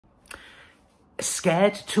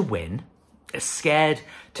scared to win, scared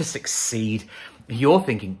to succeed. You're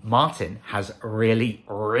thinking, Martin has really,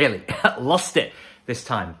 really lost it this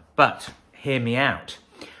time. But hear me out.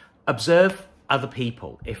 Observe other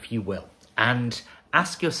people, if you will, and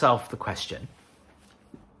ask yourself the question,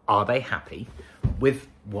 are they happy with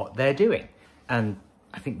what they're doing? And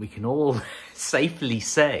I think we can all safely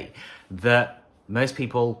say that most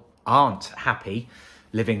people aren't happy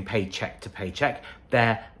living paycheck to paycheck.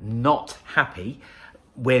 They're not happy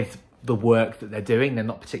with the work that they're doing. They're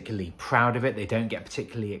not particularly proud of it. They don't get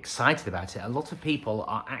particularly excited about it. A lot of people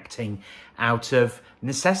are acting out of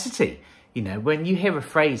necessity. You know, when you hear a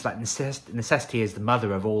phrase like necessity is the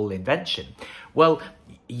mother of all invention, well,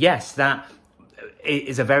 yes, that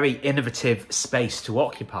is a very innovative space to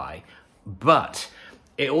occupy, but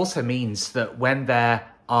it also means that when there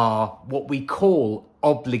are what we call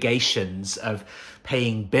obligations of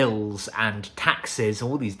paying bills and taxes,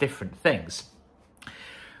 all these different things,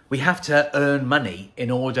 we have to earn money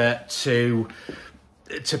in order to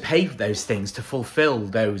pay for those things, to fulfill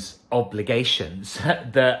those obligations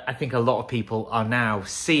that I think a lot of people are now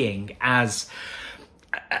seeing as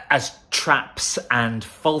traps and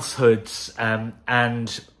falsehoods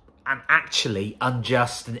and actually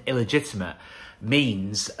unjust and illegitimate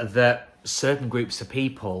means that certain groups of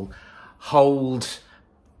people hold,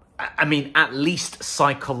 I mean, at least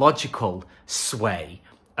psychological sway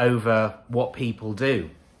over what people do.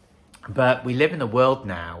 But we live in a world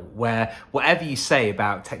now where whatever you say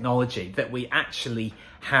about technology, that we actually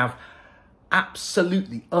have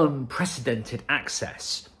absolutely unprecedented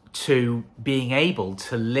access to being able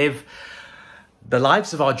to live the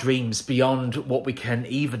lives of our dreams beyond what we can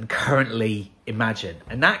even currently imagine.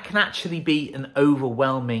 And that can actually be an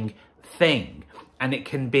overwhelming thing. And it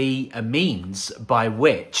can be a means by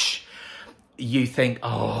which you think,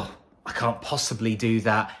 oh, I can't possibly do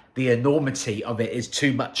that. The enormity of it is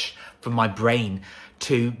too much for my brain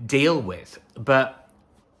to deal with. But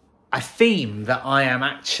a theme that I am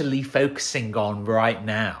actually focusing on right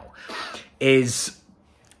now is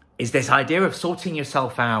this idea of sorting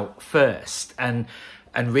yourself out first and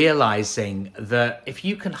realizing that if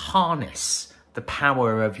you can harness the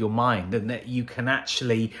power of your mind and that you can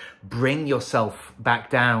actually bring yourself back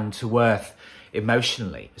down to earth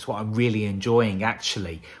emotionally, is what I'm really enjoying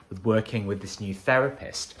actually with working with this new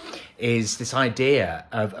therapist, is this idea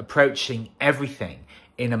of approaching everything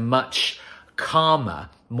in a much calmer,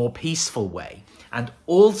 more peaceful way. And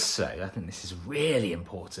also, I think this is really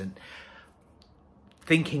important,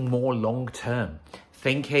 thinking more long term,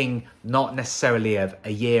 thinking not necessarily of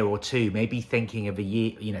a year or two, maybe thinking of a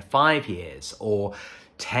year, 5 years or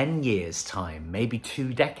 10 years time, maybe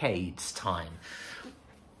 2 decades time.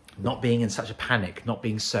 Not being in such a panic, not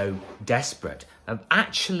being so desperate, of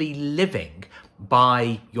actually living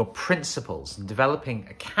by your principles and developing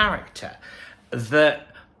a character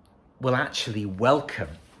that will actually welcome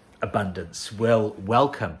abundance, will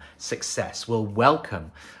welcome success, will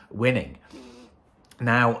welcome winning.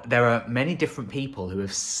 Now, there are many different people who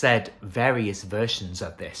have said various versions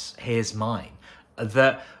of this. Here's mine,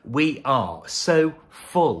 that we are so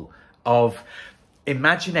full of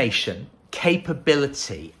imagination,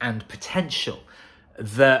 capability and potential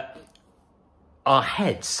that our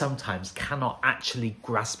heads sometimes cannot actually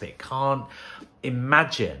grasp it, can't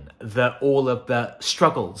imagine that all of the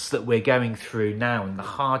struggles that we're going through now and the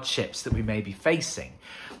hardships that we may be facing,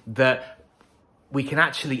 that we can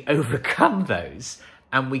actually overcome those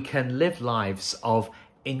and we can live lives of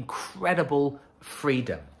incredible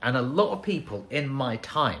freedom. And a lot of people in my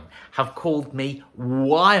time have called me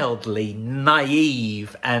wildly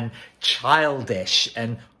naive and childish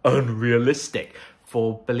and unrealistic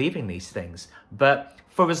for believing these things. But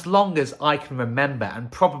for as long as I can remember,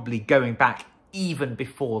 and probably going back even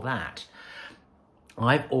before that,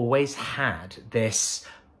 I've always had this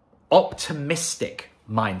optimistic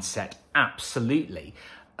mindset, absolutely,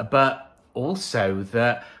 but also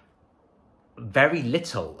that very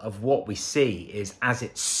little of what we see is as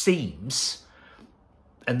it seems,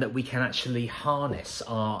 and that we can actually harness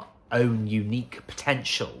our own unique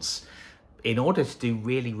potentials in order to do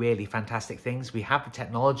really, really fantastic things. We have the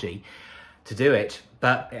technology to do it,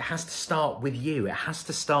 but it has to start with you.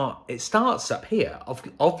 It starts up here.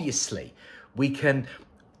 Obviously,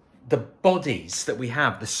 the bodies that we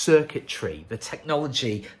have, the circuitry, the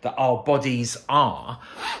technology that our bodies are,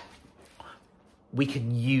 we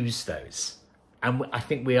can use those. And I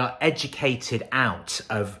think we are educated out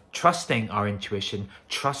of trusting our intuition,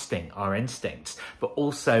 trusting our instincts, but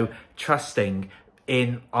also trusting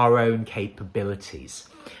in our own capabilities.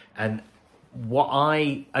 And what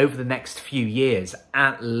over the next few years,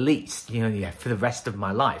 at least, for the rest of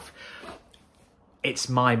my life, it's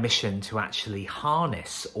my mission to actually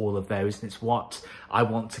harness all of those, and it's what I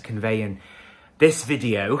want to convey in this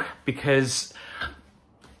video, because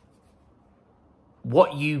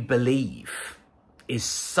what you believe is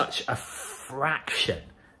such a fraction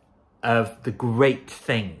of the great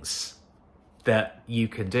things that you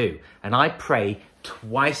can do. And I pray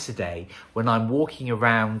twice a day when I'm walking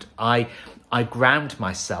around. I ground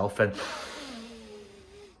myself and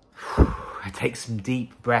I take some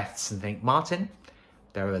deep breaths and think, Martin,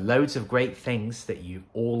 there are loads of great things that you've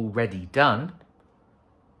already done.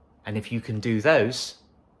 And if you can do those,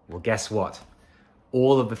 well, guess what?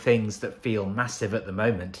 All of the things that feel massive at the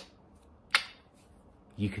moment,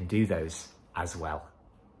 you can do those as well.